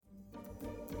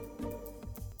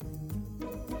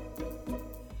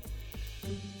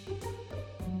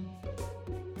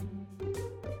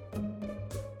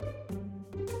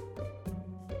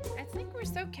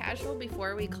so casual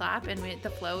before we clap, and the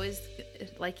flow is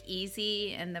like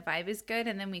easy and the vibe is good,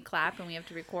 and then we clap and we have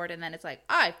to record, and then it's like,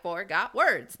 I forgot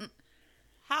words.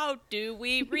 How do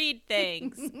we read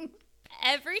things?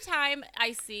 Every time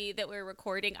I see that we're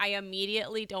recording, I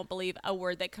immediately don't believe a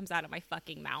word that comes out of my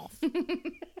fucking mouth.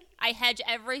 I hedge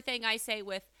everything I say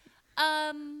with,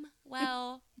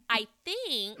 well, I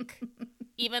think,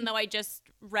 even though I just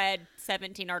read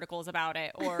 17 articles about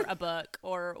it or a book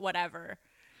or whatever.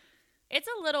 It's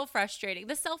a little frustrating.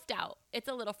 The self-doubt, it's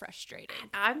a little frustrating.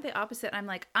 I'm the opposite. I'm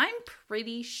like, I'm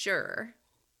pretty sure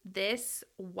this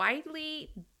widely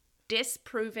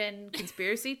disproven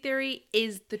conspiracy theory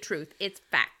is the truth. It's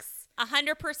facts.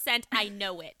 100% I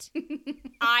know it.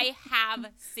 I have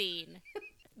seen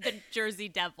the Jersey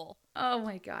Devil. Oh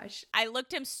my gosh. I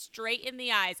looked him straight in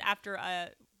the eyes after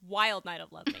a wild night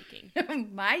of lovemaking.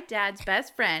 My dad's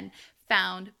best friend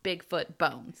found Bigfoot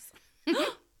bones.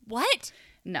 What?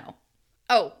 No.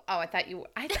 Oh, I thought you.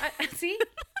 I see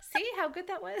how good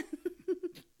that was.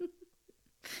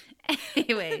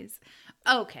 Anyways,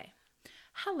 okay.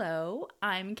 Hello,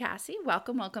 I'm Cassie.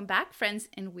 Welcome back, friends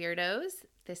and weirdos.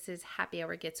 This is Happy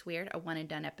Hour Gets Weird, a one and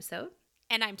done episode.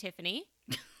 And I'm Tiffany.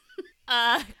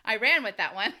 I ran with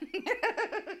that one.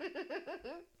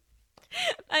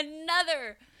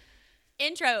 Another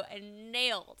intro and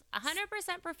nailed.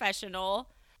 100% professional.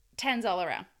 10s all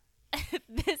around.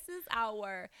 This is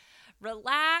our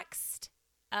relaxed,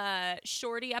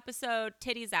 shorty episode.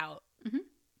 Titties out. Mm-hmm.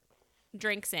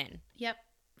 Drinks in. Yep.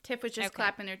 Tiff was just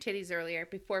clapping her titties earlier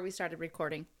before we started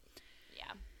recording.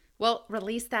 Yeah. Well,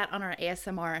 release that on our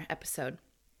ASMR episode.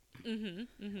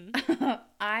 Mm-hmm. Mm-hmm.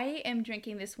 I am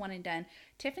drinking this one and done.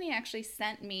 Tiffany actually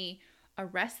sent me a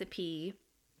recipe.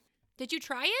 Did you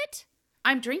try it?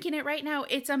 I'm drinking it right now.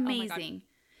 It's amazing.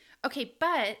 Okay,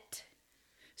 but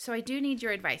so I do need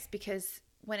your advice because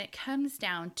when it comes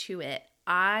down to it,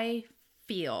 I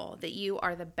feel that you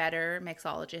are the better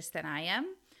mixologist than I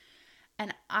am.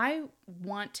 And I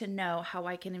want to know how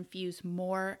I can infuse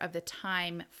more of the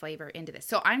thyme flavor into this.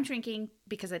 So I'm drinking,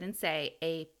 because I didn't say,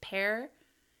 a pear,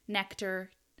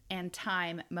 nectar, and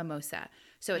thyme mimosa.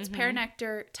 So it's pear,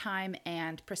 nectar, thyme,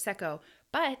 and Prosecco.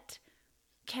 But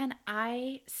can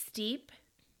I steep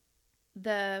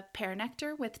the pear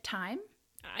nectar with thyme?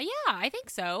 Yeah, I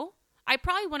think so. I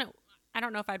probably wouldn't. I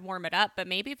don't know if I'd warm it up, but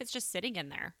maybe if it's just sitting in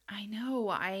there. I know.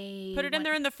 Put it in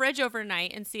there in the fridge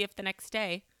overnight and see if the next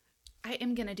day. I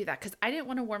am going to do that because I didn't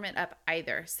want to warm it up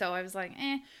either. So I was like,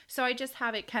 So I just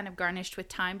have it kind of garnished with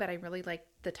thyme, but I really like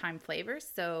the thyme flavors.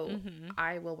 So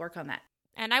I will work on that.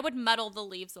 And I would muddle the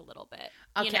leaves a little bit.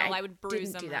 Okay, I would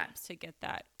bruise them to get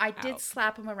that I did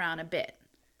slap them around a bit.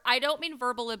 I don't mean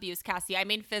verbal abuse, Cassie. I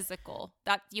mean physical.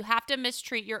 That you have to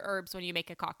mistreat your herbs when you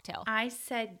make a cocktail. I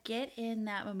said, get in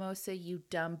that mimosa, you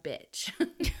dumb bitch.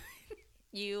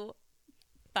 You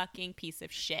fucking piece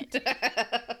of shit.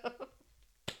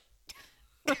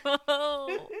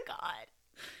 Oh, God.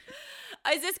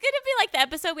 Is this going to be like the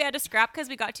episode we had to scrap because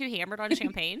we got too hammered on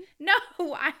champagne? No,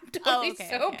 I'm totally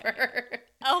sober. Okay.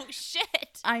 Oh,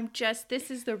 shit. This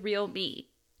is the real me.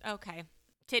 Okay.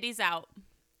 Titties out.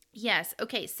 Yes.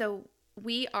 Okay. So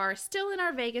we are still in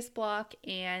our Vegas block,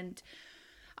 and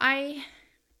I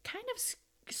kind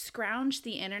of scrounged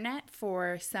the internet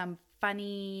for some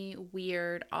funny,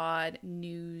 weird, odd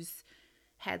news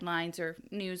headlines or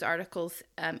news articles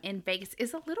in Vegas.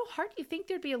 Is a little hard. You think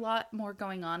there'd be a lot more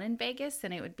going on in Vegas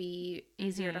and it would be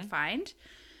easier to find.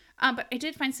 But I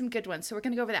did find some good ones. So we're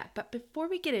going to go over that. But before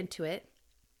we get into it,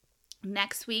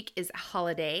 next week is a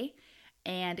holiday.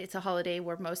 And it's a holiday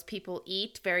where most people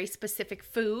eat very specific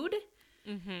food.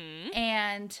 Mm-hmm.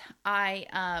 And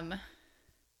I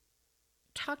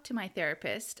talked to my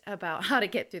therapist about how to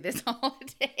get through this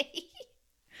holiday.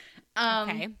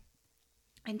 Okay.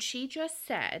 And she just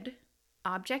said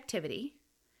objectivity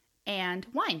and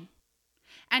wine.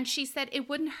 And she said it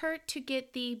wouldn't hurt to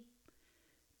get the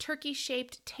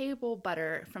turkey-shaped table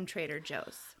butter from Trader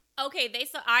Joe's. Okay,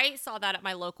 I saw that at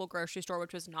my local grocery store,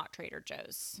 which was not Trader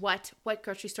Joe's. What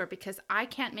grocery store? Because I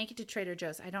can't make it to Trader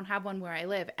Joe's. I don't have one where I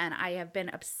live, and I have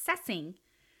been obsessing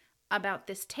about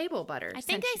this table butter. I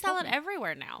think they sell it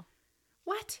everywhere now.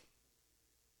 What?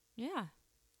 Yeah.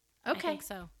 Okay. I think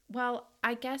so. Well,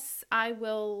 I guess I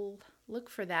will look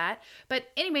for that. But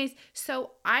anyways,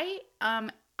 so I'm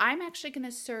actually going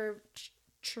to serve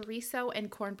chorizo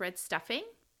and cornbread stuffing.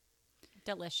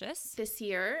 Delicious. This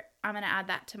year, I'm going to add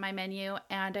that to my menu.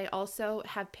 And I also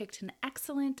have picked an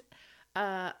excellent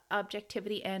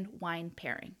objectivity and wine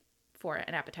pairing for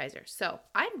an appetizer. So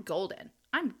I'm golden.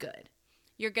 I'm good.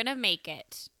 You're going to make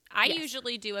it. I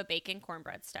usually do a bacon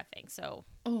cornbread stuffing. So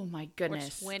oh my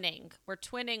goodness. We're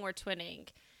twinning.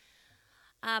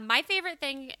 My favorite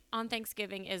thing on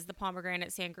Thanksgiving is the pomegranate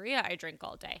sangria I drink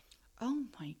all day. Oh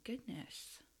my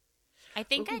goodness. I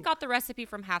think I Ooh. got the recipe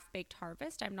from Half Baked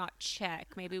Harvest. I'm not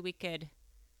check. Maybe we could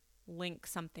link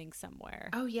something somewhere.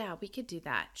 Oh yeah, we could do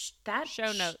that.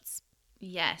 Show notes.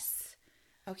 Yes.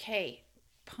 Okay.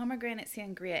 Pomegranate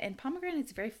sangria. And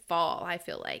pomegranate's very fall, I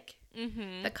feel like.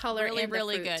 Mm-hmm. The color really, and the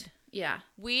really fruit. good. Yeah.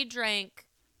 We drank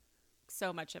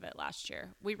so much of it last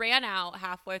year. We ran out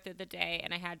halfway through the day,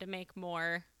 and I had to make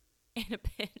more in a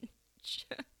pinch.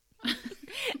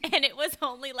 And it was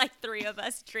only like 3 of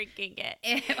us drinking it.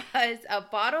 It was a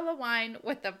bottle of wine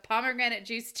with a pomegranate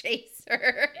juice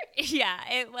chaser. Yeah,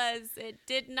 it was. It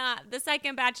did not. The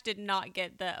second batch did not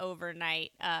get the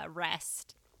overnight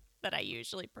rest that I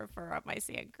usually prefer on my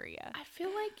sangria. I feel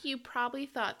like you probably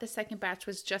thought the second batch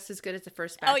was just as good as the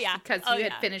first batch. Oh, yeah. Because you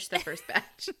had finished the first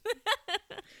batch.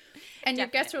 And your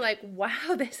guests were like,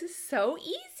 wow, this is so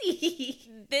easy.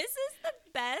 This is the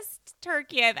best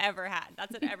turkey I've ever had.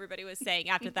 That's what everybody was saying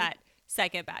after that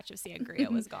second batch of sangria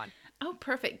was gone. Oh,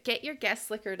 perfect. Get your guests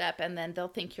liquored up and then they'll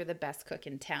think you're the best cook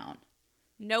in town.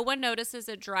 No one notices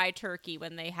a dry turkey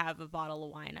when they have a bottle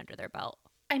of wine under their belt.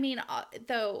 I mean,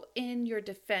 though, in your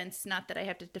defense, not that I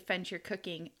have to defend your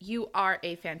cooking, you are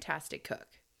a fantastic cook.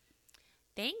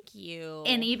 Thank you.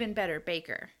 An even better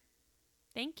baker.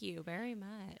 Thank you very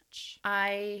much.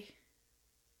 I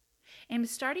am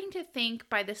starting to think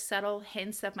by the subtle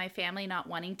hints of my family not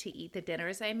wanting to eat the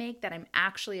dinners I make that I'm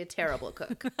actually a terrible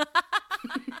cook.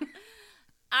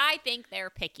 I think they're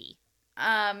picky.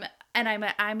 And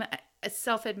I'm a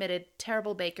self-admitted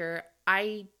terrible baker.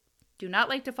 I do not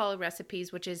like to follow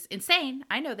recipes, which is insane.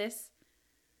 I know this.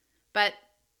 But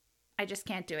I just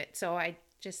can't do it. So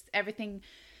everything,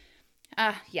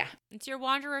 yeah. It's your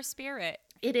wanderer spirit.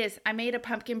 It is. I made a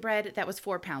pumpkin bread that was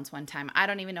 4 pounds one time. I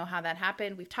don't even know how that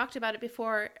happened. We've talked about it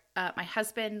before. My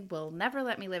husband will never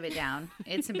let me live it down.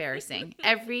 It's embarrassing.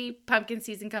 Every pumpkin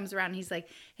season comes around and he's like,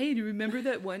 hey, do you remember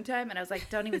that one time? And I was like,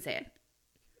 don't even say it.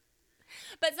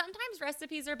 But sometimes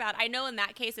recipes are bad. I know in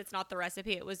that case it's not the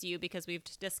recipe, it was you because we've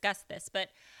discussed this. But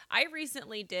I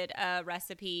recently did a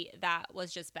recipe that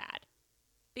was just bad.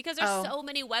 Because there's so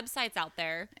many websites out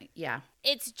there. Yeah.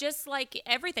 It's just like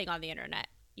everything on the internet.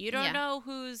 You don't know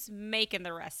who's making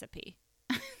the recipe.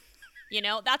 You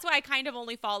know, that's why I kind of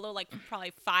only follow like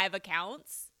probably 5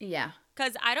 accounts. Yeah.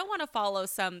 Because I don't want to follow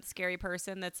some scary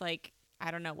person that's like,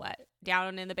 I don't know what,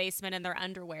 down in the basement in their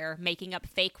underwear, making up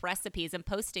fake recipes and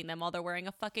posting them while they're wearing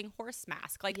a fucking horse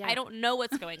mask. Like, I don't know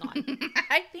what's going on.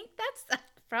 I think that's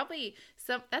probably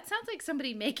that sounds like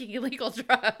somebody making illegal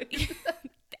drugs.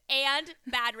 And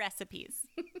bad recipes.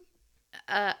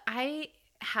 I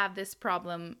have this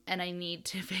problem and I need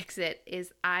to fix it.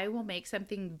 Is I will make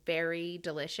something very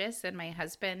delicious and my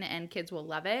husband and kids will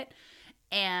love it.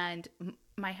 And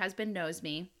my husband knows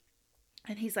me.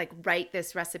 And he's like, write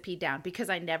this recipe down because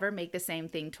I never make the same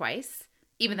thing twice,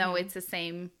 even though it's the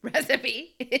same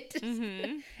recipe.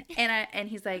 And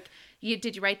he's like,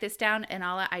 did you write this down? And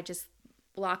I just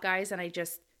lock eyes and I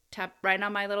just tap right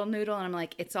on my little noodle. And I'm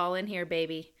like, it's all in here,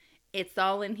 baby. It's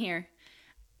all in here.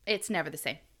 It's never the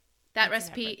same. That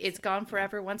recipe is gone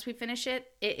forever. Once we finish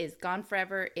it, it is gone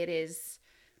forever. It is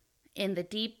in the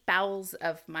deep bowels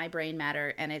of my brain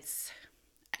matter. And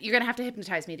you're going to have to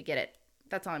hypnotize me to get it.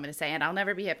 That's all I'm going to say. And I'll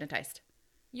never be hypnotized.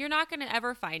 You're not going to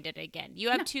ever find it again. You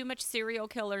have too much serial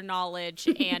killer knowledge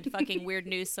and fucking weird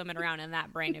news swimming around in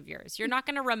that brain of yours. You're not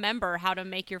going to remember how to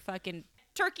make your fucking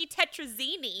turkey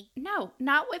tetrazzini. No,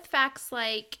 not with facts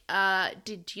like,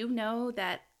 did you know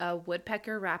that a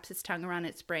woodpecker wraps its tongue around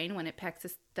its brain when it pecks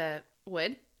the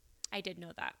wood? I did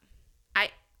know that.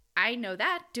 I know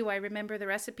that. Do I remember the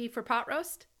recipe for pot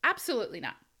roast? Absolutely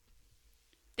not.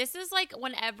 This is like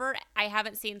whenever I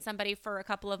haven't seen somebody for a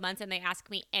couple of months and they ask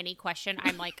me any question,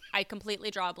 I'm like, I completely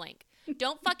draw a blank.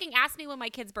 Don't fucking ask me when my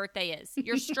kid's birthday is.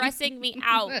 You're stressing me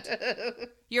out.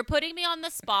 You're putting me on the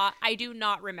spot. I do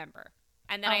not remember.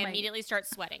 And then I immediately start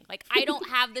sweating. Like, I don't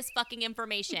have this fucking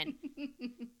information.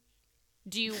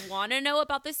 Do you want to know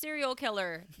about the serial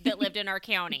killer that lived in our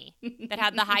county that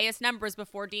had the highest numbers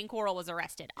before Dean Corll was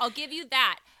arrested? I'll give you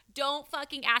that. Don't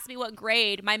fucking ask me what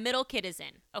grade my middle kid is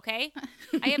in, okay?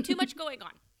 I have too much going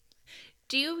on.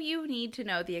 Do you need to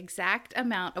know the exact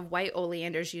amount of white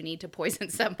oleanders you need to poison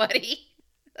somebody?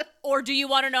 Or do you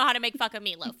want to know how to make fucking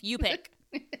meatloaf? You pick.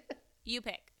 You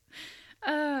pick.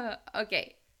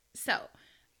 Okay. So,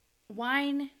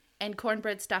 wine and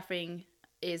cornbread stuffing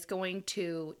is going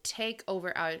to take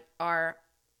over our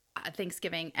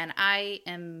Thanksgiving, and I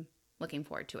am looking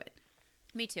forward to it.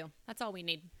 Me too. That's all we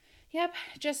need. Yep,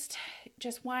 just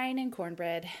wine and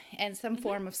cornbread and some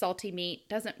form of salty meat.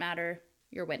 Doesn't matter.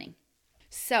 You're winning.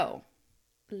 So,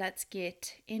 let's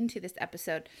get into this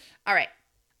episode. All right.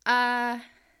 How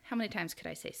many times could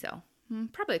I say so?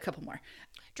 Probably a couple more.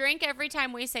 Drink every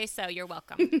time we say so. You're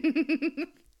welcome.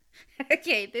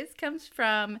 Okay, this comes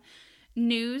from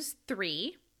News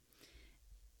 3.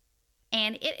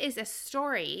 And it is a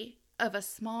story of a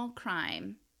small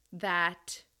crime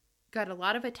that got a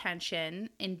lot of attention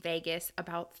in Vegas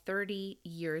about 30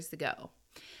 years ago.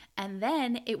 And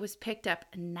then it was picked up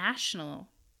nationally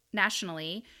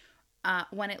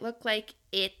when it looked like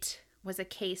it was a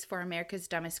case for America's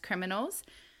Dumbest Criminals.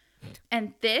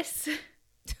 And this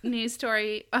news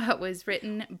story was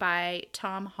written by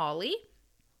Tom Hawley.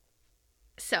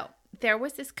 So there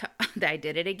was this, I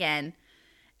did it again.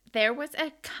 There was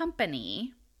a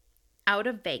company out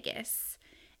of Vegas,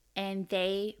 and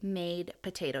they made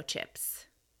potato chips.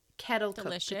 Kettle cooked.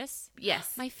 Delicious.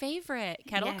 Yes. My favorite.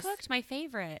 Kettle cooked, my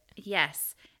favorite.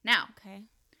 Yes. Now, Okay.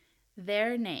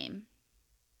 their name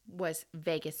was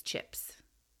Vegas Chips.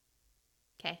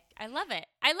 Okay. I love it.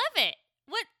 I love it.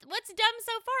 What's dumb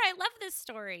so far? I love this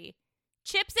story.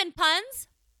 Chips and puns?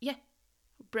 Yeah.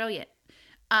 Brilliant.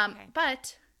 Okay.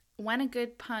 But when a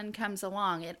good pun comes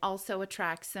along, it also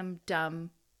attracts some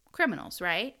dumb criminals,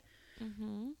 right?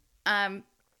 Mm-hmm.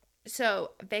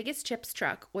 So Vegas Chips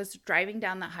truck was driving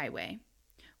down the highway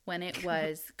when it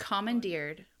was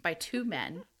commandeered by two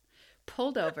men,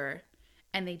 pulled over,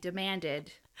 and they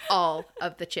demanded all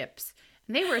of the chips.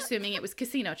 And they were assuming it was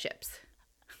casino chips.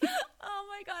 Oh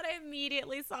my God, I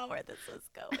immediately saw where this was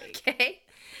going. Okay.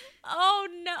 Oh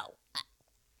no.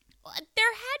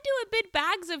 There had to have been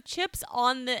bags of chips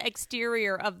on the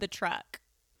exterior of the truck.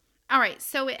 All right.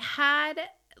 So it had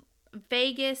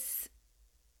Vegas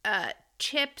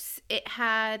chips. It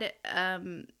had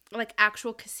like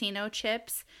actual casino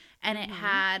chips, and it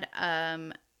had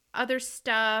other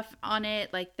stuff on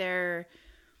it. Like their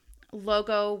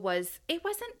logo it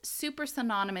wasn't super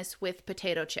synonymous with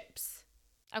potato chips.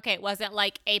 Okay, it wasn't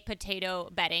like a potato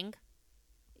betting.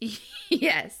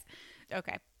 Yes.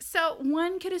 Okay. So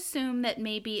one could assume that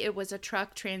maybe it was a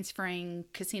truck transferring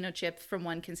casino chips from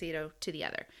one casino to the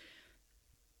other.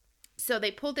 So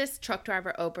they pulled this truck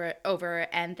driver over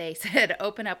and they said,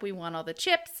 "Open up, we want all the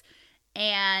chips."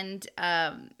 And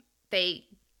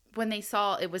when they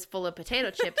saw it was full of potato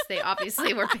chips, they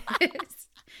obviously were pissed.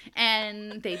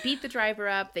 And they beat the driver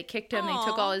up. They kicked him. Aww. They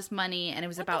took all his money, and it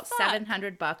was about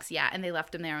 $700. Yeah, and they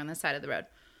left him there on the side of the road.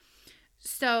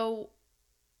 So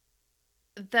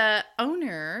the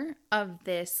owner of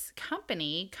this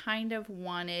company kind of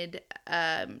wanted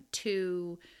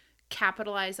to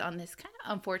capitalize on this kind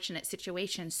of unfortunate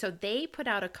situation. So they put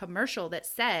out a commercial that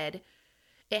said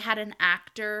it had an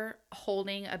actor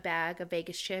holding a bag of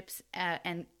Vegas chips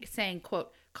and saying,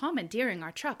 quote, "Commandeering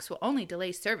our trucks will only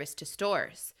delay service to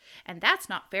stores. And that's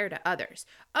not fair to others.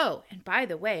 Oh, and by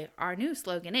the way, our new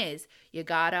slogan is, you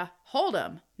gotta hold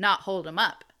 'em, not hold 'em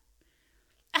up."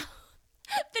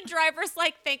 The driver's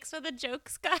like, "Thanks for the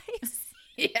jokes, guys."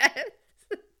 Yes.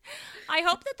 I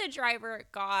hope that the driver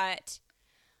got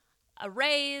a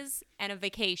raise and a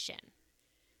vacation.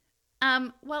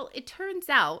 Well, it turns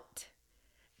out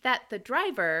that the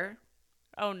driver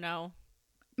Oh no.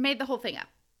 made the whole thing up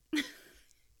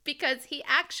because he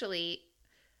actually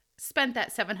spent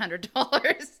that $700.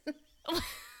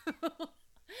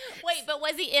 Wait, but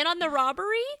was he in on the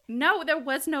robbery? No, there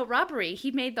was no robbery.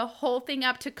 He made the whole thing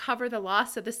up to cover the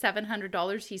loss of the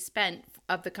 $700 he spent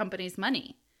of the company's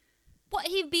money. What,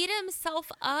 he beat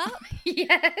himself up?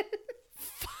 Yes.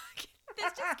 Fuck.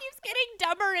 This just keeps getting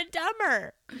dumber and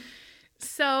dumber.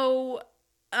 So,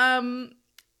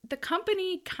 the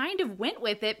company kind of went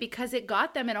with it because it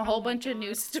got them in a whole bunch of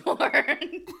new stores.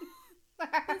 This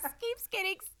keeps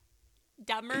getting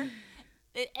dumber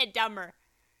and dumber.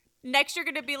 Next, you're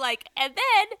going to be like, and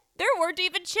then there weren't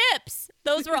even chips.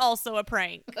 Those were also a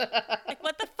prank. Like,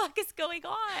 what the fuck is going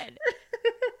on?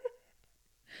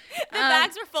 The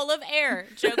bags were full of air.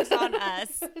 Joke's on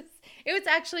us. It was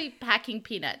actually Packing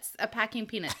Peanuts, a packing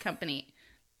peanut company.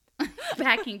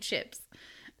 Packing chips.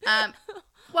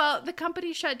 Well, the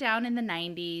company shut down in the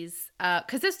 90s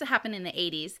because this happened in the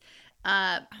 80s.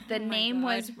 The name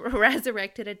was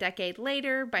resurrected a decade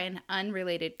later by an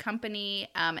unrelated company,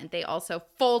 and they also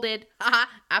folded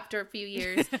after a few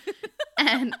years.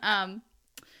 And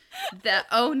the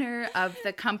owner of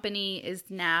the company is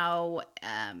now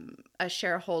a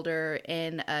shareholder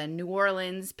in a New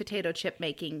Orleans potato chip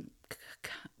making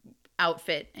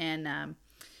outfit, and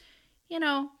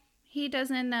he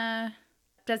doesn't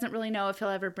really know if he'll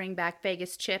ever bring back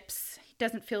Vegas chips. He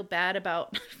doesn't feel bad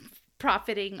about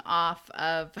profiting off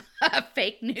of a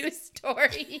fake news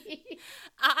story.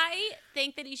 I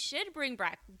think that he should bring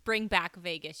back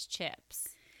Vegas chips.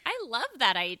 I love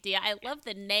that idea. I love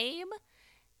the name.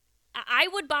 I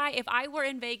would buy, if I were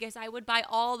in Vegas, I would buy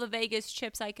all the Vegas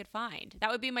chips I could find.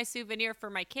 That would be my souvenir for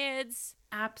my kids.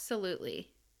 Absolutely.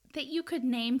 That you could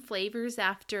name flavors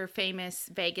after famous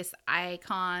Vegas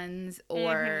icons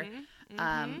or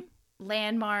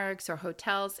landmarks or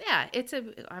hotels. Yeah, it's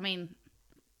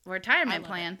retirement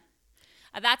plan.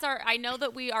 I know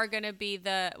that we are going to be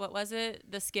what was it?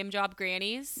 The Skim Job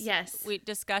Grannies. Yes. We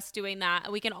discussed doing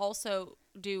that. We can also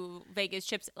do Vegas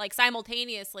chips like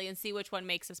simultaneously and see which one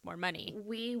makes us more money.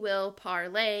 We will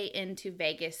parlay into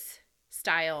Vegas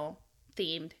style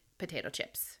themed potato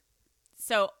chips.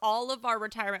 So all of our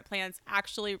retirement plans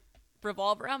actually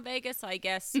revolve around Vegas. So I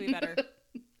guess we better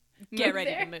get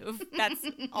ready to move. That's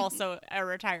also a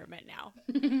retirement now.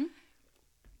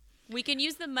 We can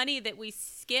use the money that we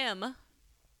skim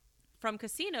from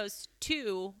casinos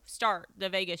to start the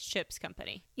Vegas Chips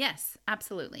Company. Yes,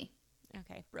 absolutely.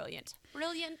 Okay, brilliant.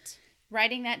 Brilliant.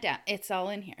 Writing that down. It's all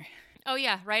in here. Oh,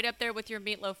 yeah, right up there with your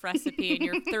meatloaf recipe and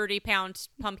your 30-pound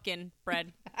pumpkin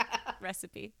bread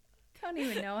recipe. Don't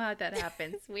even know how that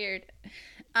happens. Weird.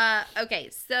 Okay,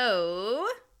 so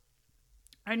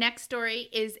our next story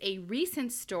is a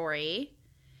recent story,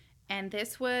 and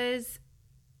this was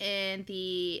in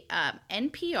the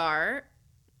NPR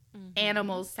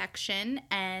animals section,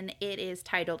 and it is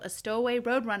titled "A Stowaway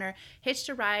Roadrunner Hitched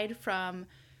a Ride from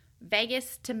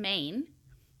Vegas to Maine."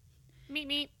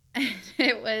 Meet.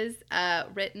 It was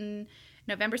written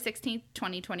November 16th,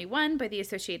 2021 by the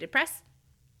Associated Press.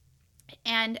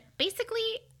 And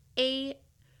basically, a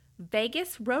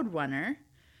Vegas roadrunner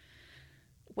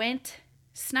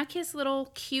snuck his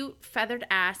little cute feathered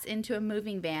ass into a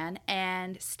moving van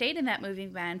and stayed in that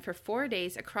moving van for 4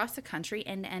 days across the country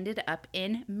and ended up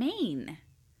in Maine.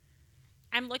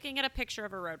 I'm looking at a picture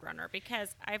of a roadrunner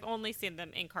because I've only seen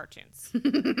them in cartoons.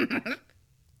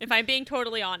 If I'm being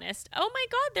totally honest. Oh my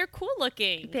God, they're cool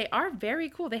looking. They are very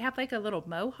cool. They have like a little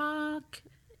mohawk.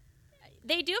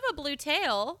 They do have a blue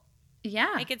tail.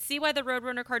 Yeah. I could see why the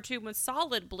Roadrunner cartoon was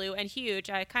solid blue and huge.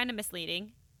 Kind of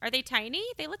misleading. Are they tiny?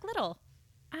 They look little.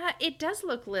 It does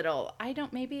look little. Are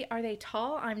they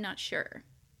tall? I'm not sure.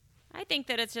 I think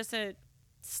that it's just a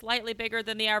slightly bigger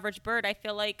than the average bird. I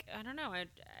feel like, I don't know, I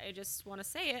just want to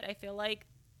say it. I feel like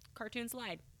cartoons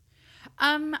lied.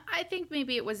 I think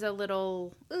maybe it was a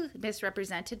little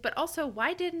misrepresented, but also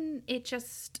why didn't it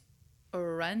just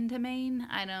run to Maine?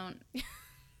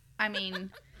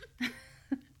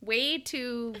 Way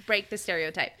to break the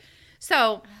stereotype.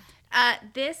 So,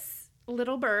 this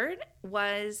little bird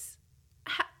was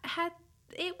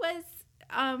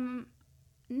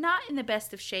not in the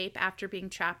best of shape after being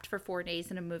trapped for 4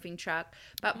 days in a moving truck,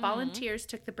 but volunteers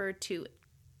took the bird to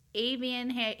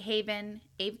Avine, I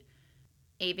think.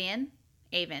 Avian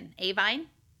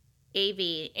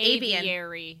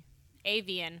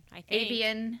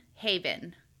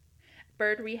Haven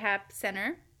Bird Rehab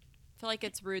Center. I feel like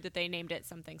it's rude that they named it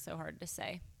something so hard to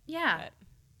say. Yeah. But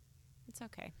it's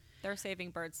okay. They're saving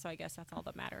birds, so I guess that's all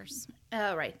that matters.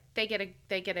 Oh, right. They get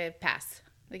a pass.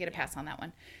 They get a pass on that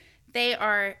one. They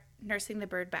are nursing the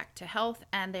bird back to health,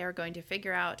 and they are going to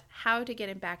figure out how to get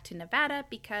him back to Nevada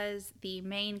because the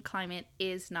Maine climate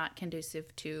is not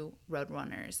conducive to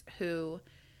roadrunners who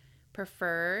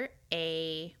prefer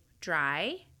a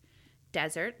dry,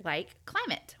 desert-like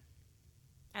climate.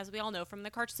 As we all know from the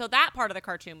cartoon. So that part of the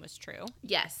cartoon was true.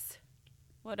 Yes.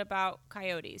 What about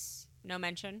coyotes? No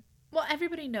mention? Well,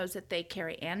 everybody knows that they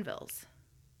carry anvils.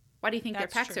 Why do you think their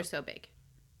packs are so big?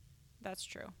 That's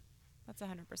true. That's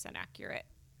 100% accurate.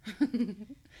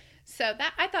 So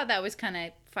I thought that was kind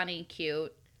of funny,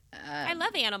 cute. I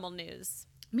love animal news.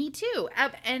 Me too.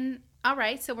 And all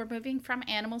right, so we're moving from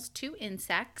animals to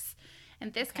insects.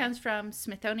 And this comes from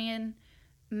Smithsonian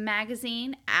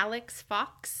Magazine. Alex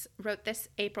Fox wrote this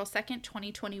April 2nd,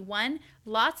 2021.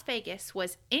 Las Vegas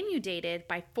was inundated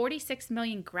by 46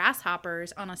 million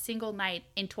grasshoppers on a single night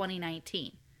in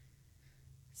 2019.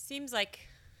 Seems like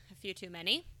a few too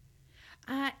many.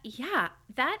 Yeah,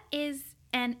 that is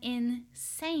an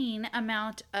insane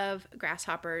amount of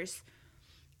grasshoppers.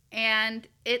 And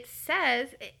it says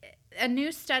a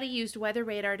new study used weather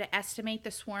radar to estimate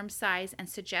the swarm size and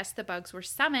suggest the bugs were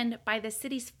summoned by the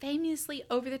city's famously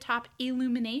over-the-top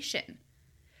illumination.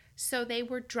 So they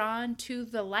were drawn to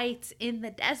the lights in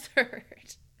the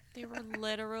desert. They were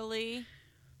literally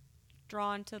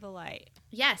drawn to the light.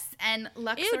 Yes, and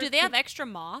Luxor... Ew, do they have extra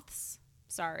moths?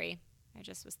 Sorry. I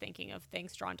just was thinking of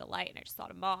things drawn to light, and I just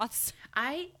thought of moths.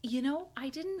 I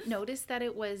didn't notice that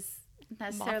it was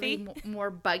necessarily more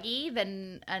buggy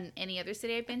than any other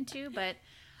city I've been to, but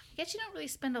I guess you don't really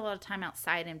spend a lot of time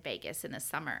outside in Vegas in the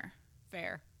summer.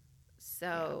 Fair.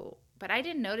 So but I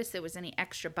didn't notice it was any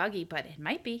extra buggy, but it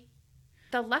might be.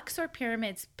 The Luxor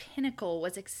Pyramid's pinnacle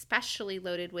was especially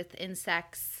loaded with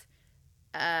insects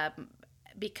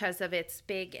because of it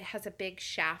has a big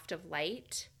shaft of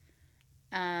light.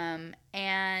 And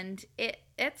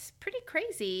it's pretty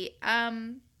crazy.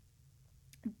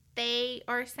 They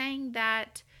are saying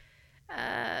that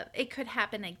it could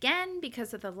happen again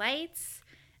because of the lights.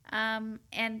 And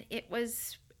it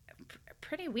was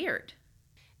pretty weird.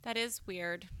 That is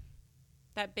weird.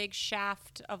 That big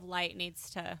shaft of light needs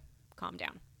to calm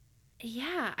down.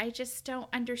 Yeah, I just don't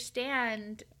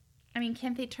understand. I mean,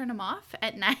 can't they turn them off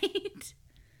at night?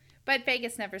 But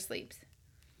Vegas never sleeps.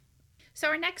 So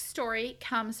our next story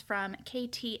comes from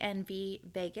KTNV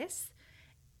Vegas,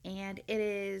 and it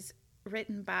is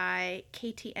written by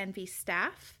KTNV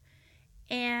staff,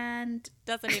 and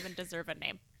doesn't even deserve a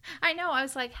name. I know. I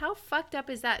was like, how fucked up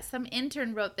is that? Some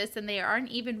intern wrote this, and they aren't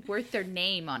even worth their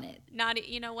name on it.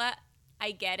 You know what?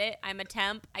 I get it. I'm a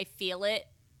temp. I feel it.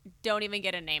 Don't even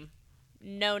get a name.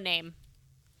 No name.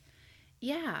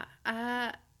 Yeah.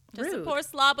 Just rude. a poor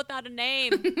slob without a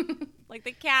name. Like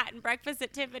the cat in Breakfast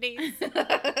at Tiffany's.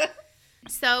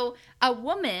 So a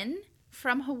woman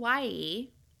from Hawaii,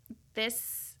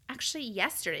 this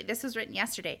was written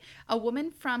yesterday. A woman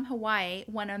from Hawaii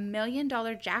won $1 million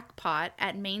jackpot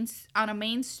on a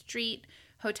Main Street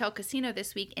hotel casino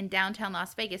this week in downtown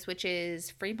Las Vegas, which is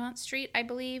Fremont Street, I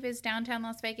believe, is downtown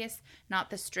Las Vegas,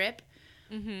 not the Strip.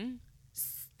 Mm-hmm.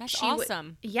 That's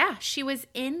awesome. She was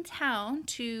in town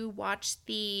to watch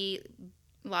the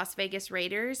Las Vegas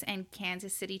Raiders and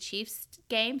Kansas City Chiefs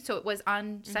game. So it was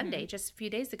on Sunday, just a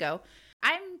few days ago.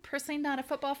 I'm personally not a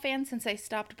football fan since I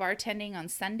stopped bartending on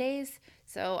Sundays.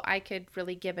 So I could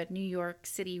really give a New York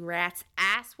City rat's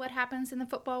ass what happens in the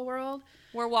football world.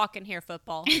 We're walking here,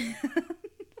 football.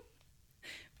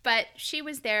 But she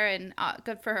was there, and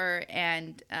good for her.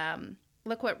 And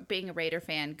look what being a Raider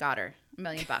fan got her, $1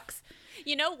 million.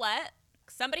 You know what?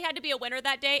 Somebody had to be a winner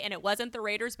that day, and it wasn't the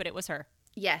Raiders, but it was her.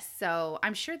 Yes, so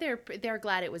I'm sure they're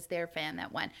glad it was their fan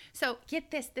that won. So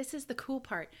get this. This is the cool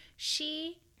part.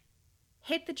 She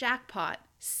hit the jackpot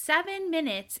 7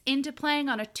 minutes into playing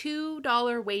on a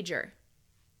 $2 wager.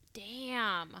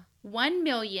 Damn.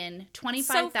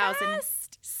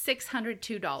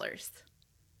 $1,025,602.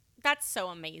 That's so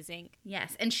amazing.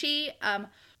 Yes, and she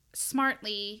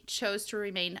smartly chose to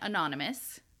remain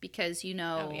anonymous because,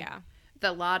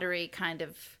 the lottery kind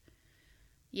of,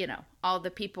 all the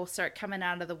people start coming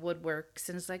out of the woodworks,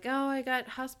 and it's like, oh, I got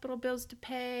hospital bills to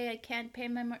pay. I can't pay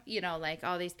my, like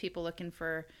all these people looking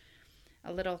for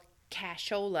a little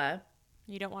cashola.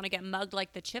 You don't want to get mugged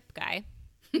like the chip guy.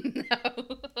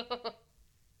 No.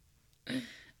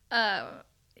 That's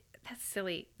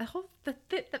silly. The whole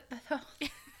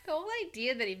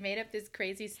idea that he made up this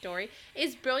crazy story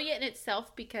is brilliant in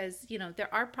itself because,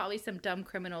 there are probably some dumb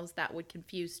criminals that would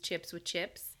confuse chips with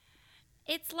chips.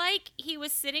 It's like he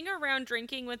was sitting around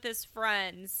drinking with his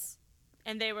friends,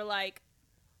 and they were like,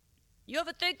 you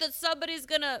ever think that somebody's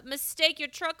gonna mistake your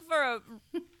truck for a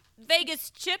Vegas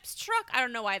chips truck? I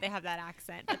don't know why they have that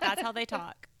accent, but that's how they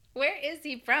talk. Where is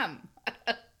he from?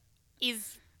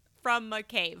 He's from a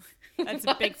cave. That's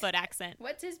a Bigfoot accent.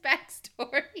 What's his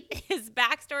backstory? His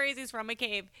backstory is he's from a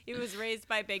cave. He was raised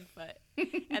by Bigfoot.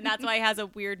 And that's why he has a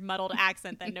weird muddled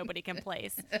accent that nobody can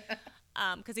place.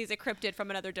 Because he's a cryptid from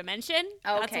another dimension.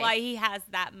 Okay. That's why he has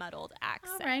that muddled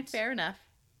accent. All right, fair enough.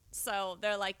 So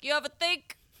they're like, you ever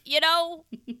think,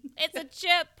 it's a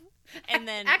chip? And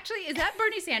then... Actually, is that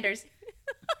Bernie Sanders?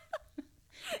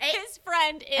 His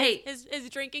friend is his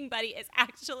drinking buddy is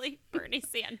actually Bernie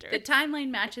Sanders. The timeline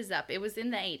matches up. It was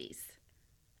in the 80s.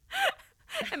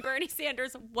 And Bernie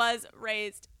Sanders was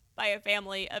raised by a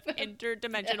family of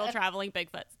interdimensional traveling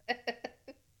Bigfoots.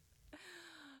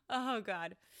 Oh,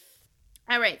 God.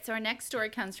 All right. So our next story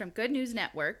comes from Good News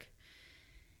Network.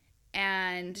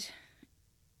 And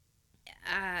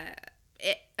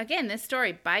again, this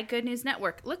story by Good News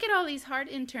Network. Look at all these hard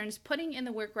interns putting in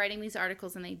the work writing these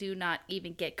articles, and they do not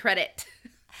even get credit.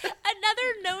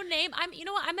 Another no name. You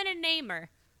know what? I'm going to name her.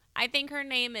 I think her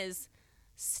name is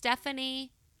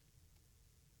Stephanie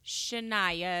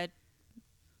Shania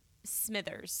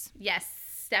Smithers. Yes,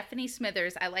 Stephanie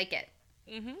Smithers. I like it.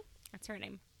 Mm-hmm. That's her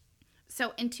name.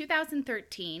 So in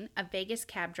 2013, a Vegas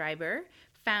cab driver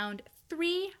found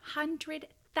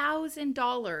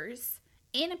 $300,000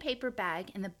 in a paper bag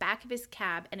in the back of his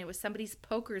cab, and it was somebody's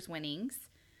poker's winnings.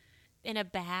 In a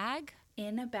bag?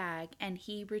 In a bag, and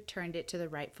he returned it to the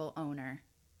rightful owner.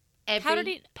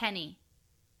 Every penny.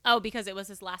 Oh, because it was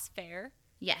his last fare?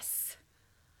 Yes.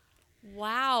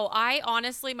 Wow.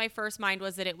 My first mind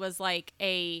was that it was like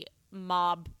a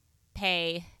mob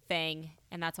pay thing,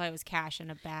 And that's why it was cash in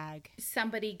a bag.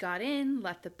 Somebody got in,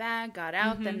 left the bag, got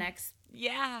out. The next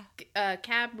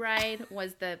cab ride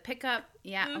was the pickup.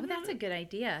 Yeah. Oh, that's a good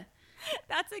idea.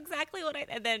 That's exactly what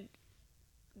and then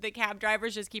the cab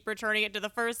drivers just keep returning it to the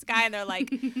first guy, and they're like,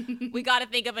 we got to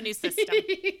think of a new system.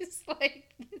 He's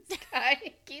like, this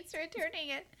guy keeps returning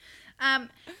it.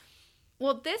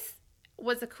 Well, this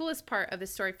was the coolest part of the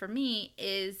story for me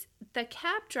is the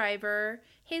cab driver,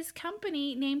 his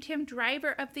company named him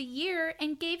driver of the year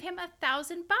and gave him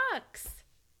 $1,000.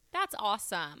 That's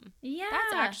awesome. Yeah.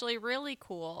 That's actually really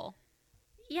cool.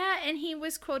 Yeah, and he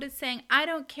was quoted saying, I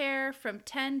don't care from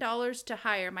 $10 to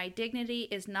higher. My dignity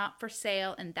is not for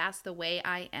sale, and that's the way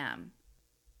I am.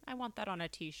 I want that on a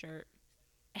t-shirt.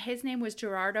 His name was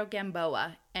Gerardo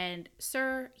Gamboa, and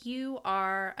sir, you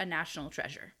are a national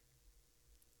treasure.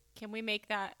 Can we make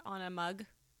that on a mug?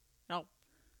 I'll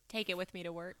take it with me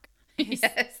to work.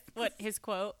 Yes. What, his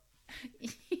quote?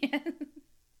 Yeah.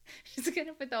 She's going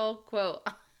to put the whole quote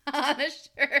on a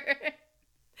shirt.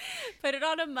 Put it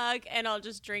on a mug, and I'll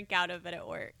just drink out of it at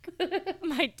work.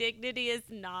 My dignity is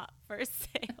not for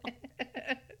sale.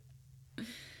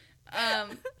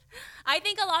 I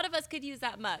think a lot of us could use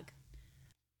that mug.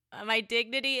 My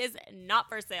dignity is not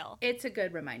for sale. It's a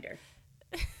good reminder.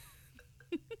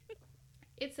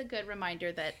 It's a good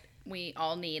reminder that we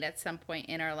all need at some point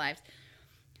in our lives.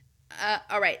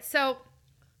 All right. So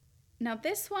now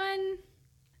this one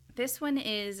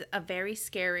is a very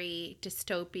scary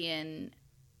dystopian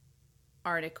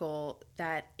article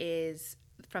that is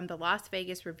from the Las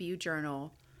Vegas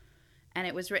Review-Journal, and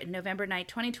it was written November 9th,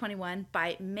 2021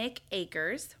 by Mick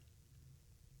Akers,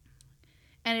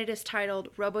 and it is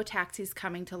titled Robotaxis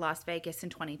Coming to Las Vegas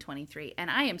in 2023. And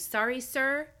I am sorry,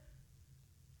 sir,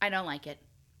 I don't like it.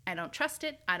 I don't trust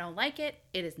it. I don't like it.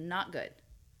 It is not good.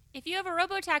 If you have a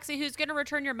robotaxi, who's going to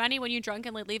return your money when you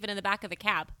drunkenly leave it in the back of the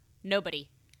cab? Nobody.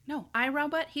 No,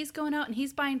 iRobot, he's going out and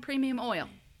he's buying premium oil.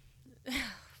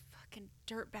 Fucking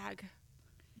dirtbag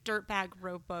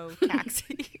robo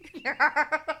taxi.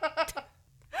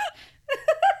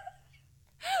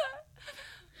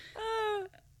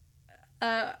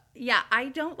 Yeah, I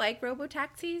don't like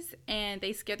robo-taxis, and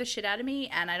they scare the shit out of me,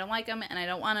 and I don't like them, and I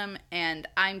don't want them, and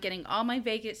I'm getting all my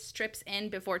Vegas trips in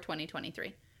before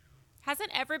 2023.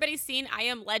 Hasn't everybody seen I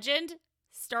Am Legend,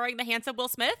 starring the handsome Will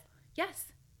Smith? Yes.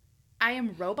 I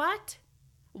Am Robot?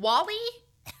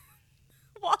 Wall-E?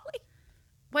 Wall-E?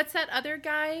 What's that other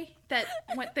guy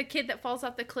the kid that falls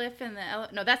off the cliff and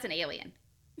no, that's an alien.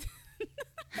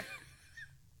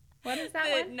 What is that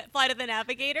one? Flight of the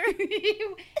Navigator?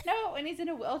 No, and he's in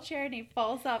a wheelchair and he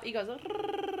falls off. He goes,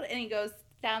 and he goes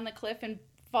down the cliff and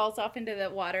falls off into the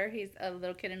water. He's a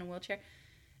little kid in a wheelchair.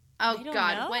 Oh,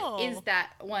 God. Know. What is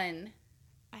that one?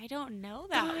 I don't know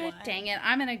that one. Dang it.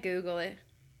 I'm going to Google it.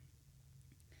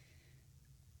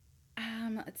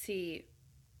 Let's see.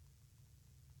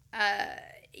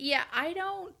 Yeah, I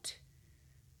don't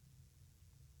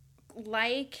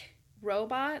like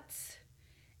robots.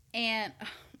 And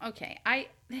okay,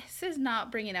 this is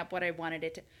not bringing up what I wanted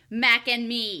it to. Mac and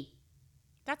Me.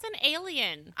 That's an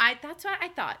alien. That's what I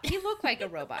thought. He looked like a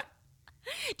robot.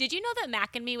 Did you know that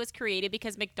Mac and Me was created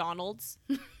because McDonald's?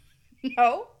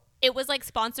 No. It was like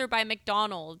sponsored by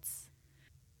McDonald's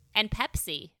and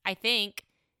Pepsi, I think.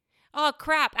 Oh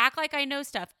crap, act like I know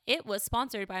stuff. It was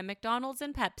sponsored by McDonald's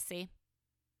and Pepsi.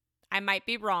 I might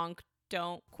be wrong.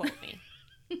 Don't quote me.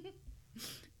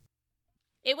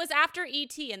 It was after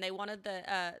E.T. and they wanted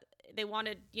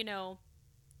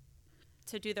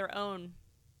to do their own.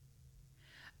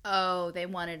 Oh, they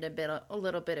wanted a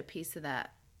little bit of piece of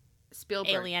that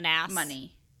Spielberg alien ass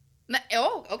money.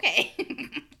 Oh, okay.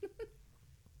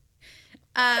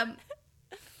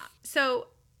 So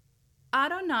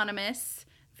Autonomous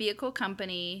Vehicle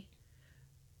Company,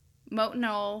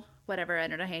 Motonol, whatever, I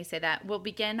don't know how you say that, will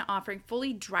begin offering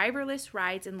fully driverless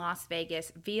rides in Las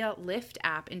Vegas via Lyft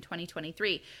app in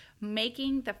 2023,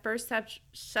 making the first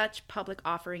such public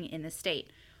offering in the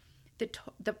state.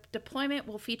 The deployment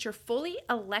will feature fully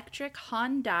electric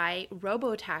Hyundai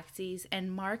robotaxis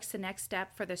and marks the next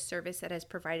step for the service that has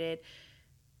provided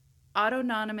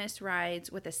autonomous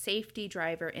rides with a safety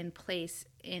driver in place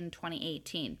in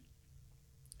 2018.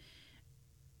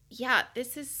 Yeah,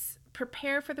 this is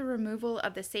prepare for the removal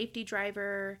of the safety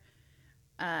driver.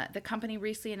 The company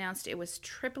recently announced it was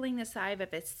tripling the size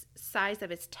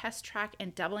of its test track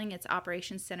and doubling its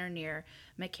operations center near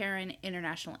McCarran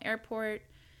International Airport.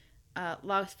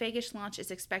 Las Vegas launch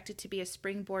is expected to be a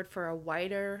springboard for a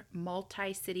wider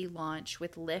multi-city launch,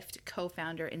 with Lyft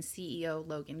co-founder and CEO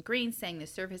Logan Green saying the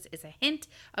service is a hint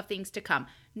of things to come.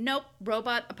 Nope,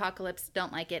 robot apocalypse,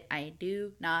 don't like it. I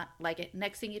do not like it.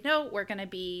 Next thing you know, we're going to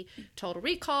be Total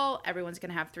Recall. Everyone's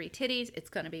going to have 3 titties. It's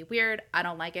going to be weird. I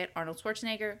don't like it. Arnold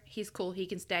Schwarzenegger, he's cool. He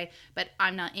can stay. But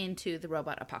I'm not into the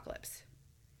robot apocalypse.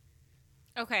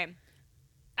 Okay.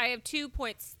 I have 2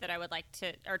 points that I would like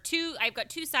to, I've got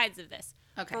 2 sides of this.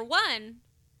 Okay. For one,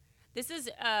 this is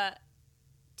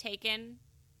taken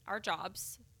our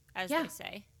jobs, as they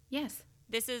say. Yes.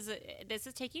 This is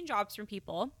taking jobs from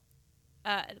people,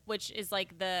 which is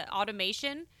like the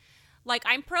automation. Like,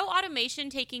 I'm pro automation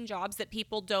taking jobs that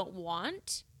people don't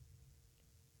want.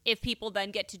 If people then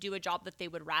get to do a job that they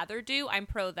would rather do, I'm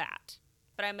pro that.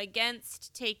 But I'm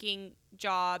against taking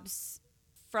jobs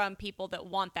from people that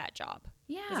want that job.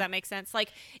 Yeah. Does that make sense?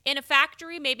 Like, in a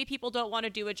factory, maybe people don't want to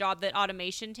do a job that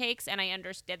automation takes, and I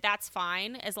understand that's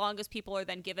fine as long as people are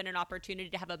then given an opportunity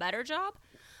to have a better job.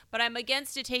 But I'm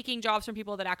against it taking jobs from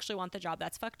people that actually want the job.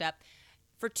 That's fucked up.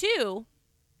 For 2,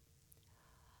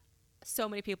 so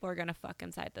many people are going to fuck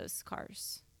inside those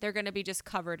cars. They're going to be just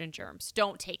covered in germs.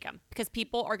 Don't take them, because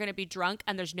people are going to be drunk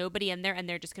and there's nobody in there, and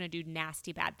they're just going to do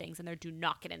nasty bad things, and they do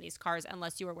not get in these cars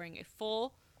unless you are wearing a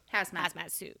full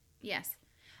hazmat suit. Yes.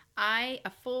 A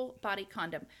full body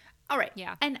condom. All right.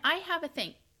 Yeah. And I have a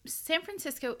thing. San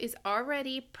Francisco is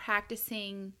already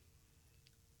practicing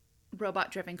robot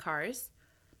driven cars.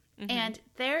 Mm-hmm. And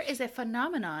there is a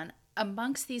phenomenon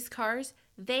amongst these cars.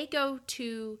 They go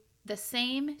to the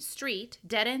same street,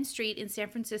 dead end street in San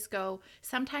Francisco.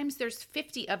 Sometimes there's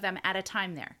 50 of them at a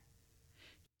time there.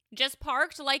 Just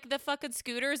parked like the fucking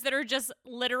scooters that are just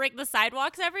littering the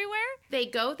sidewalks everywhere? They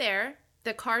go there.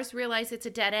 The cars realize it's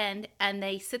a dead end, and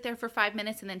they sit there for 5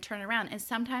 minutes and then turn around. And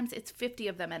sometimes it's 50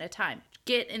 of them at a time.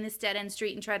 Get in this dead end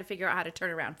street and try to figure out how to turn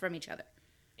around from each other.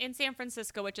 In San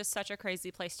Francisco, which is such a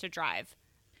crazy place to drive.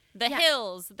 The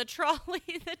hills, the trolley,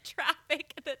 the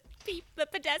traffic, the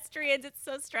pedestrians, it's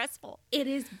so stressful. It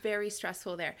is very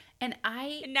stressful there. And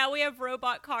now we have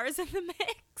robot cars in the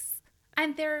mix.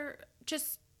 And they're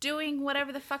just doing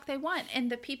whatever the fuck they want.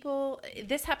 And the people,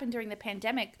 this happened during the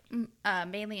pandemic,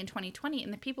 mainly in 2020,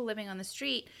 and the people living on the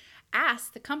street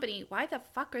asked the company, why the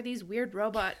fuck are these weird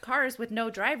robot cars with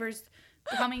no drivers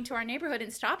coming to our neighborhood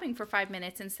and stopping for 5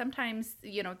 minutes? And sometimes,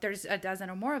 there's a dozen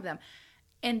or more of them.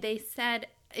 And they said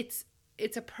it's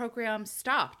a program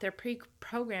stop. They're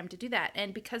pre-programmed to do that.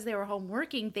 And because they were home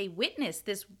working, they witnessed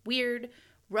this weird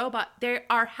robot. They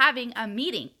are having a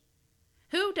meeting.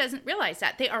 Who doesn't realize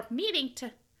that? They are meeting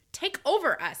to take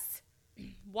over us.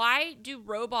 Why do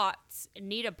robots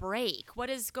need a break? What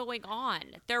is going on?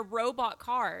 They're robot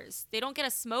cars. They don't get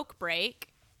a smoke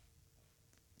break.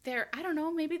 I don't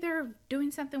know, maybe they're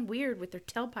doing something weird with their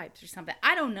tailpipes or something.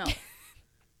 I don't know.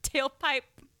 Tailpipe.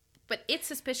 But it's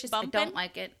suspicious. Bumping? I don't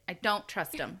like it. I don't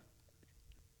trust them.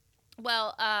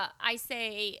 Well, I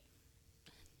say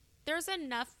there's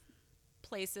enough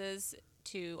places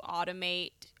to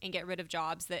automate and get rid of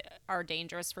jobs that are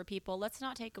dangerous for people. Let's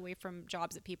not take away from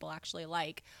jobs that people actually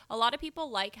like. A lot of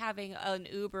people like having an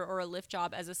Uber or a Lyft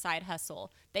job as a side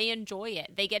hustle. They enjoy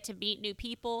it. They get to meet new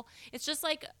people. It's just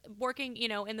like working,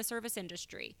 in the service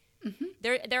industry. Mm-hmm.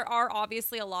 There are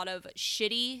obviously a lot of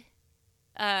shitty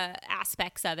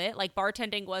aspects of it. Like,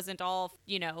 bartending wasn't all,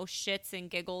 shits and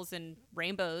giggles and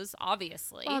rainbows,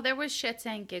 obviously. Well, there was shits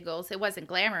and giggles. It wasn't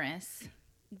glamorous.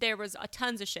 There was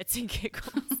tons of shits and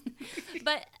giggles.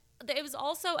 But it was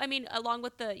also, along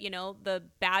with the, the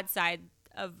bad side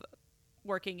of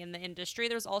working in the industry,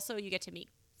 there's also, you get to meet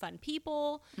fun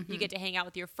people. Mm-hmm. You get to hang out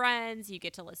with your friends. You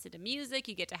get to listen to music.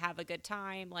 You get to have a good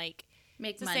time. Like,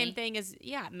 make it's money. The same thing as,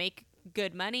 make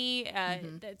good money.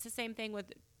 It's the same thing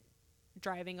with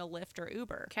driving a Lyft or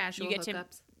Uber. Casual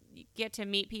hookups. You get to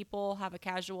meet people, have a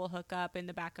casual hookup in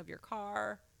the back of your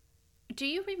car. Do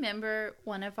you remember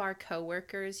one of our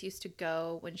coworkers used to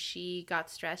go, when she got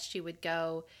stressed, she would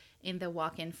go in the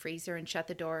walk-in freezer and shut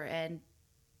the door and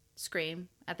scream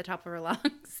at the top of her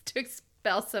lungs to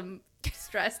expel some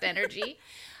stressed energy?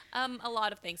 A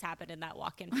lot of things happened in that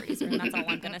walk-in freezer, and that's all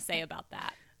I'm going to say about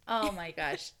that. Oh my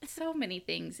gosh. So many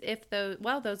things.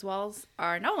 Those walls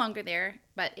are no longer there,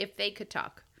 but if they could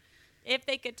talk. If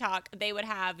they could talk, they would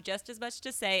have just as much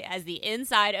to say as the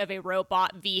inside of a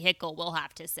robot vehicle will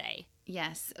have to say.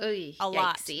 Yes. Oy, a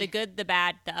lot. The good, the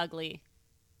bad, the ugly.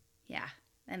 Yeah.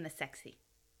 And the sexy.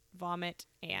 Vomit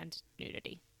and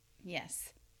nudity.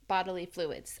 Yes. Bodily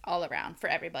fluids all around for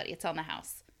everybody. It's on the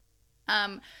house.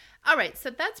 All right. So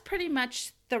that's pretty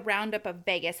much the roundup of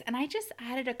Vegas. And I just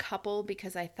added a couple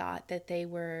because I thought that they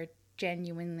were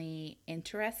genuinely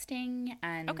interesting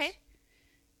and Okay.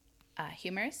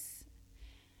 humorous.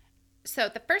 So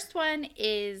the first one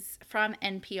is from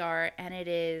NPR, and it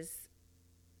is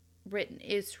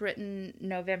written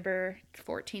November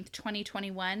 14th,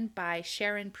 2021 by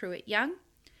Sharon Pruitt Young.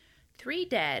 3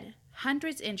 dead,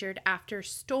 hundreds injured after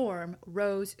storm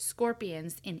rose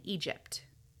scorpions in Egypt.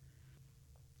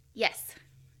 Yes,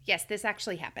 this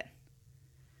actually happened.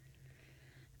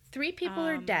 3 people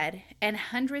are dead and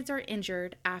hundreds are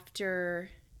injured after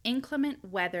inclement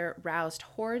weather roused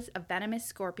hordes of venomous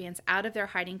scorpions out of their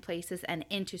hiding places and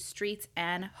into streets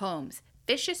and homes.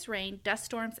 Vicious rain, dust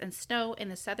storms, and snow in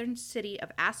the southern city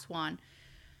of Aswan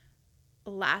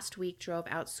last week drove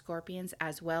out scorpions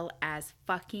as well as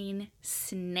fucking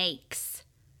snakes.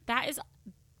 That is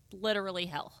literally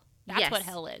hell. That's Yes. what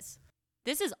hell is.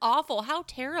 This is awful. How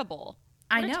terrible.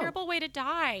 I What know. a terrible way to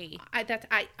die.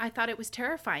 I thought it was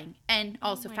terrifying and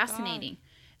also my fascinating.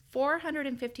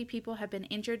 450 people have been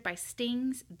injured by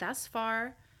stings thus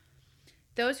far.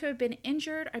 Those who have been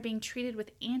injured are being treated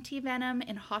with anti-venom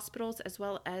in hospitals as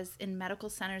well as in medical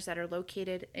centers that are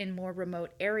located in more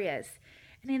remote areas.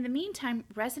 And in the meantime,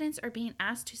 residents are being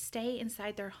asked to stay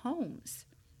inside their homes.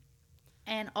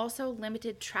 And also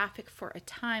limited traffic for a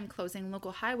time, closing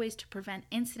local highways to prevent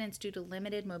incidents due to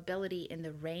limited mobility in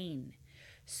the rain.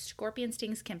 Scorpion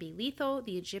stings can be lethal.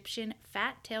 The Egyptian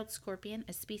fat-tailed scorpion,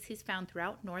 a species found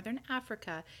throughout northern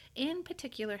Africa, in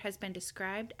particular has been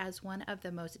described as one of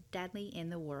the most deadly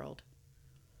in the world.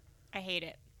 I hate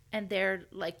it. And they're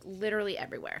like literally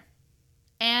everywhere.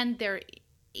 And their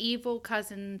evil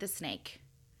cousin, the snake.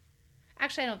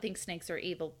 Actually, I don't think snakes are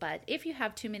evil, but if you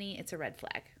have too many, it's a red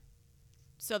flag.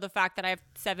 So the fact that I have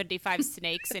 75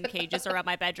 snakes in cages around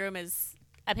my bedroom is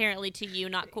apparently to you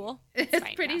not cool? It's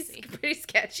fine, pretty Cassie. pretty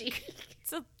sketchy.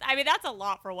 So, I mean, that's a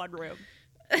lot for one room.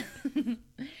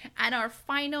 And our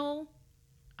final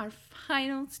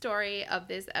story of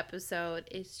this episode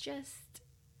is just,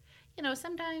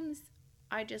 sometimes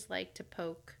I just like to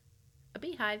poke a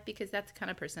beehive because that's the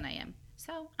kind of person I am.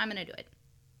 So I'm going to do it.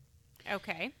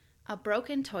 Okay. A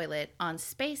broken toilet on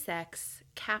SpaceX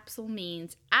capsule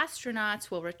means astronauts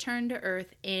will return to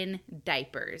Earth in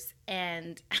diapers.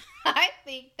 And I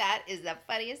think that is the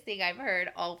funniest thing I've heard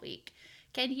all week.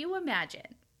 Can you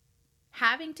imagine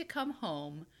having to come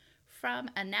home from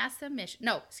a NASA mission?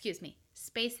 No, excuse me,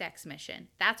 SpaceX mission.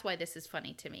 That's why this is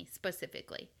funny to me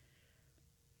specifically.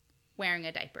 Wearing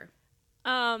a diaper.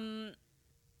 No,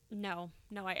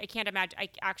 I can't imagine. I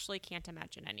actually can't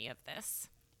imagine any of this.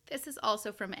 This is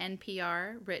also from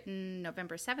NPR, written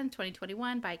November 7th,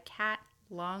 2021 by Kat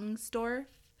Longsdorf.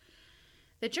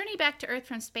 The journey back to Earth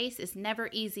from space is never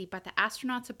easy, but the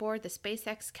astronauts aboard the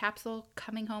SpaceX capsule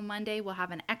coming home Monday will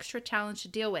have an extra challenge to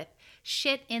deal with.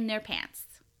 Shit in their pants.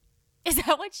 Is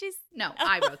that what she's... No,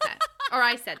 I wrote that. Or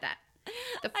I said that.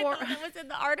 I thought that was in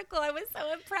the article. I was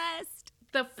so impressed.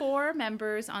 The 4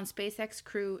 members on SpaceX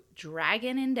crew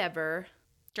Dragon Endeavour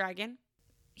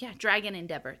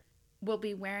will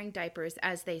be wearing diapers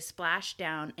as they splash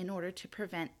down in order to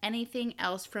prevent anything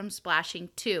else from splashing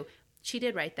too. She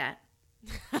did write that.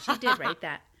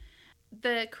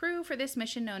 The crew for this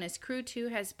mission, known as Crew 2,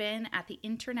 has been at the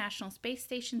International Space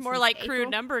Station More since like April. crew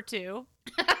number 2.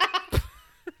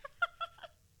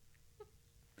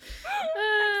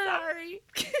 Sorry.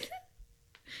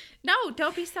 No,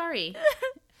 don't be sorry.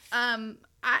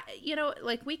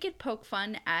 We could poke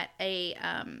fun at a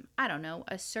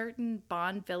certain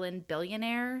Bond villain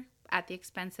billionaire at the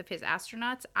expense of his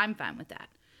astronauts. I'm fine with that.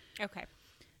 Okay.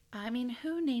 I mean,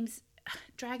 who names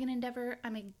Dragon Endeavor? I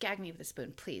mean, gag me with a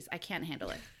spoon, please. I can't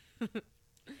handle it.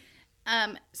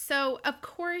 So, of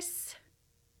course,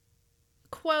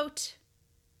 quote,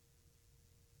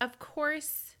 of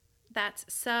course, that's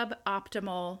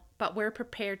suboptimal, but we're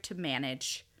prepared to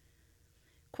manage.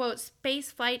 Quote,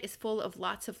 space flight is full of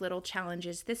lots of little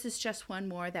challenges. This is just one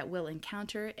more that we'll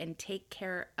encounter and take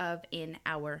care of in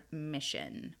our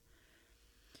mission.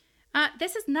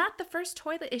 This is not the first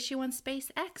toilet issue on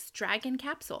SpaceX Dragon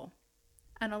capsule.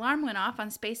 An alarm went off on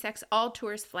SpaceX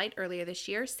all-tours flight earlier this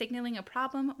year, signaling a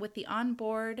problem with the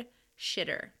onboard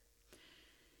shitter.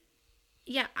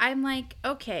 Yeah, I'm like,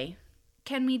 okay,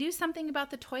 can we do something about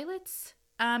the toilets?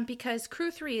 Because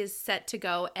Crew 3 is set to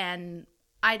go, and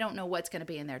I don't know what's going to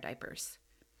be in their diapers.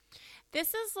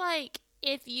 This is like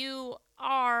if you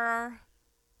are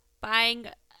buying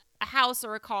a house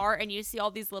or a car and you see all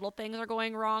these little things are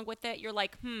going wrong with it. You're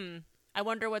like, I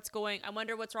wonder what's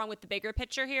wrong with the bigger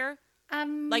picture here.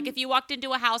 Like if you walked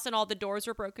into a house and all the doors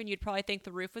were broken, you'd probably think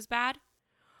the roof was bad.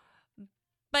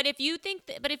 But if you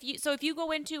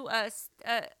go into a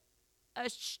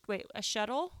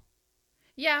shuttle.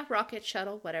 Yeah, rocket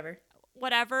shuttle, whatever.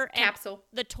 whatever, and Capsule.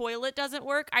 the toilet doesn't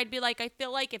work, I'd be like, I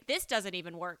feel like if this doesn't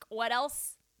even work, what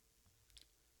else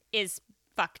is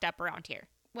fucked up around here?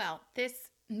 Well, this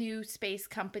new space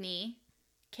company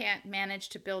can't manage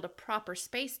to build a proper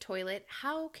space toilet.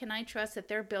 How can I trust that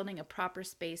they're building a proper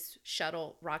space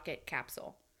shuttle rocket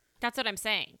capsule? That's what I'm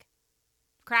saying.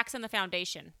 Cracks in the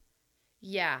foundation.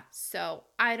 Yeah, so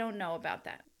I don't know about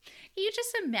that. You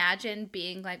just imagine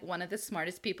being like one of the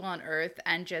smartest people on Earth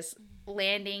and just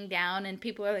landing down and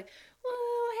people are like,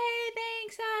 "Ooh, hey,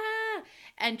 thanks, ah."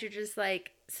 And you're just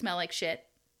like, smell like shit.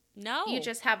 No. You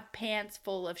just have pants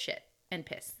full of shit and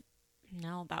piss.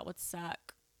 No, that would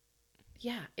suck.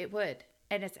 Yeah, it would.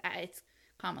 And it's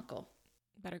comical.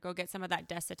 Better go get some of that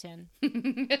Desitin.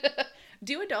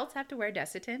 Do adults have to wear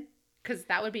Desitin? Because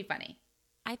that would be funny.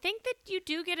 I think that you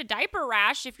do get a diaper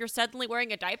rash if you're suddenly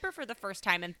wearing a diaper for the first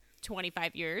time in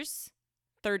 25 years,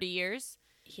 30 years.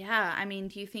 Yeah, I mean,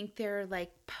 do you think their like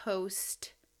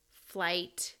post-flight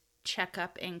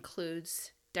checkup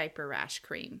includes diaper rash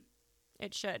cream?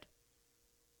 It should.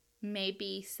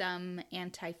 Maybe some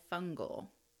antifungal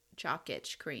jock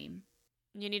itch cream.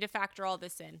 You need to factor all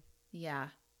this in. Yeah.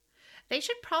 They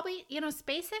should probably,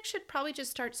 SpaceX should probably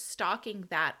just start stocking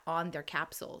that on their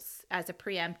capsules as a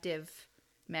preemptive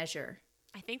measure.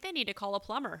 I think they need to call a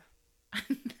plumber. I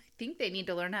think they need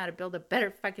to learn how to build a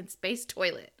better fucking space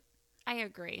toilet. I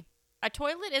agree. A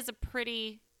toilet is a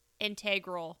pretty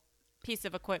integral piece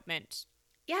of equipment.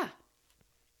 Yeah.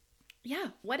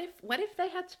 Yeah. What if they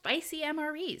had spicy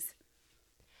MREs?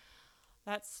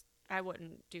 I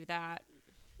wouldn't do that.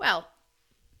 Well,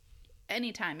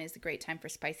 any time is a great time for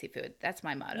spicy food. That's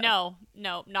my motto.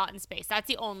 No, not in space. That's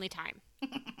the only time.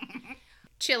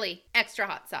 Chili, extra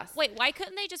hot sauce. Wait, why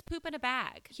couldn't they just poop in a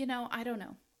bag? I don't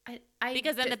know.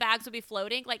 Because then the bags would be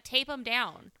floating? Like, tape them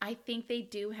down. I think they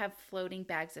do have floating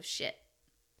bags of shit.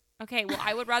 Okay, well,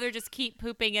 I would rather just keep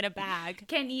pooping in a bag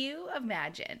Can you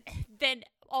imagine? than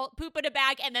poop in a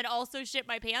bag and then also shit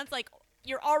my pants. Like,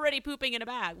 you're already pooping in a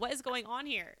bag. What is going on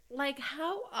here? Like,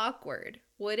 how awkward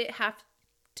would it have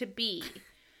to be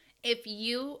if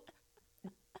you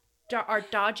are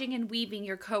dodging and weaving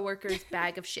your coworker's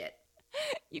bag of shit?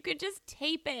 You could just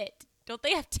tape it. Don't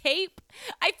they have tape?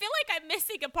 I feel like I'm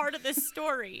missing a part of this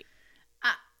story.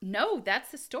 No,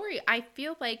 that's the story. I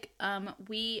feel like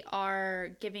we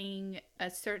are giving a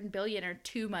certain billionaire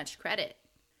too much credit.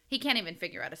 He can't even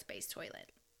figure out a space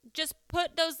toilet. Just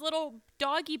put those little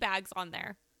doggy bags on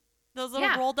there. Those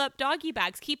little rolled up doggy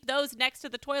bags. Keep those next to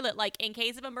the toilet, like in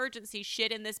case of emergency,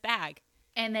 shit in this bag.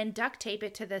 And then duct tape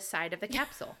it to the side of the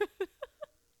capsule.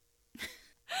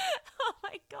 Oh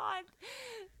my God.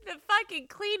 The fucking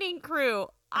cleaning crew.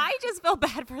 I just feel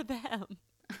bad for them.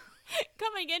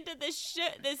 Coming into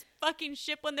this fucking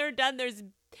ship when they're done, there's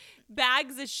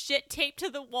bags of shit taped to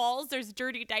the walls. There's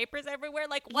dirty diapers everywhere.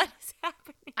 Like, what is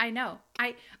happening? I know.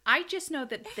 I just know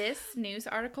that this news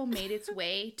article made its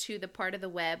way to the part of the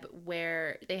web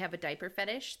where they have a diaper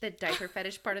fetish, the diaper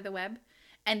fetish part of the web.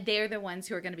 And they're the ones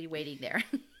who are going to be waiting there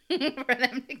for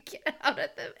them to get out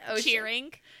of the ocean.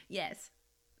 Cheering? Yes.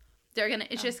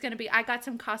 It's just going to be, I got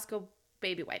some Costco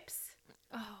baby wipes.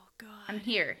 Oh, God. I'm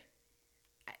here.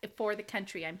 For the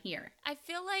country, I'm here. I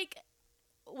feel like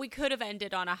we could have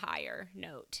ended on a higher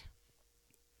note.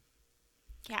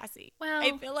 Cassie. Well,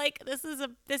 I feel like this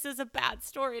is a bad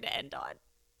story to end on.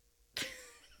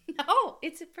 No,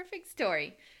 it's a perfect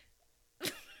story.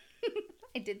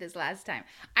 I did this last time.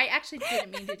 I actually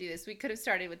didn't mean to do this. We could have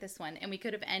started with this one, and we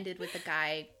could have ended with the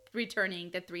guy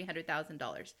returning the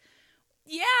 $300,000.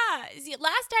 Yeah. See,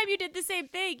 last time you did the same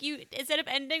thing. You, instead of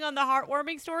ending on the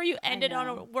heartwarming story, you ended on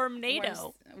a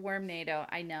wormnado. Wormnado.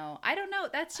 I know. I don't know.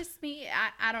 That's just me.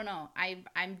 I don't know. I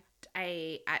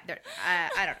don't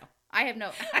know. I have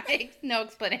no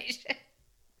explanation.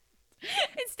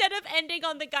 Instead of ending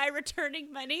on the guy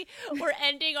returning money, we're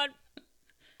ending on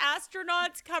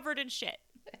astronauts covered in shit.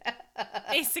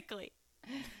 Basically.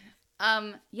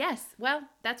 Yes. Well,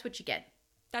 that's what you get.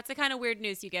 That's the kind of weird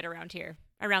news you get around here,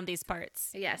 around these parts.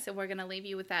 Yeah, so we're going to leave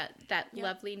you with that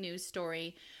lovely news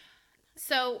story.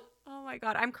 So, oh my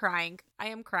God, I'm crying. I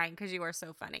am crying because you are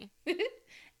so funny.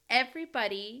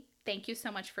 Everybody, thank you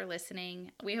so much for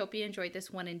listening. We hope you enjoyed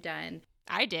this one and done.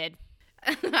 I did.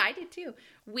 I did too.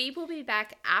 We will be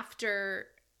back after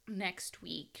next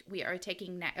week. We are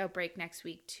taking a break next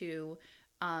week to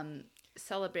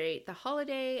celebrate the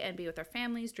holiday and be with our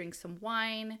families, drink some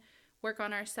wine, work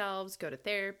on ourselves, go to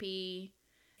therapy.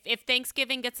 If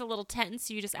Thanksgiving gets a little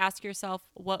tense, you just ask yourself,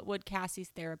 what would Cassie's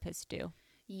therapist do?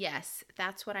 Yes,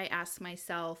 that's what I ask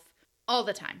myself all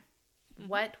the time. Mm-hmm.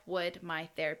 What would my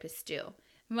therapist do?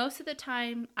 Most of the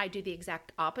time, I do the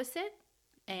exact opposite.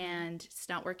 and it's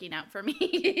not working out for me.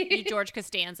 You George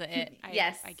Costanza it.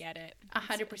 Yes. I get it.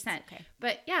 100%. Okay.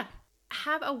 But yeah,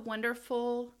 have a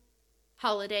wonderful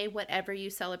holiday, whatever you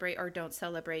celebrate or don't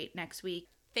celebrate next week.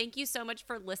 Thank you so much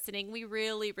for listening. We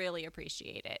really, really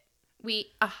appreciate it.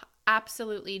 We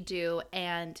absolutely do.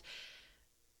 And,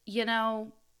 you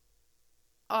know,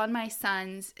 on my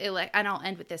son's, and I'll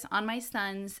end with this, on my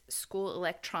son's school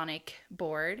electronic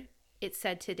board, it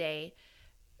said today,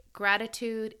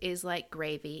 gratitude is like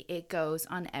gravy. It goes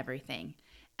on everything.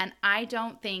 And I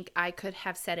don't think I could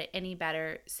have said it any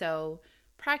better. So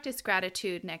practice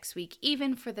gratitude next week,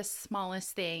 even for the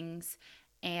smallest things,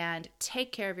 and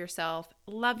take care of yourself,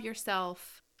 love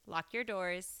yourself, Lock your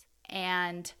doors.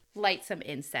 and light some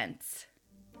incense.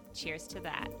 Cheers to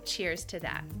that. Cheers to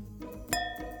that.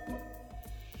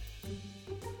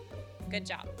 Good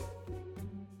job.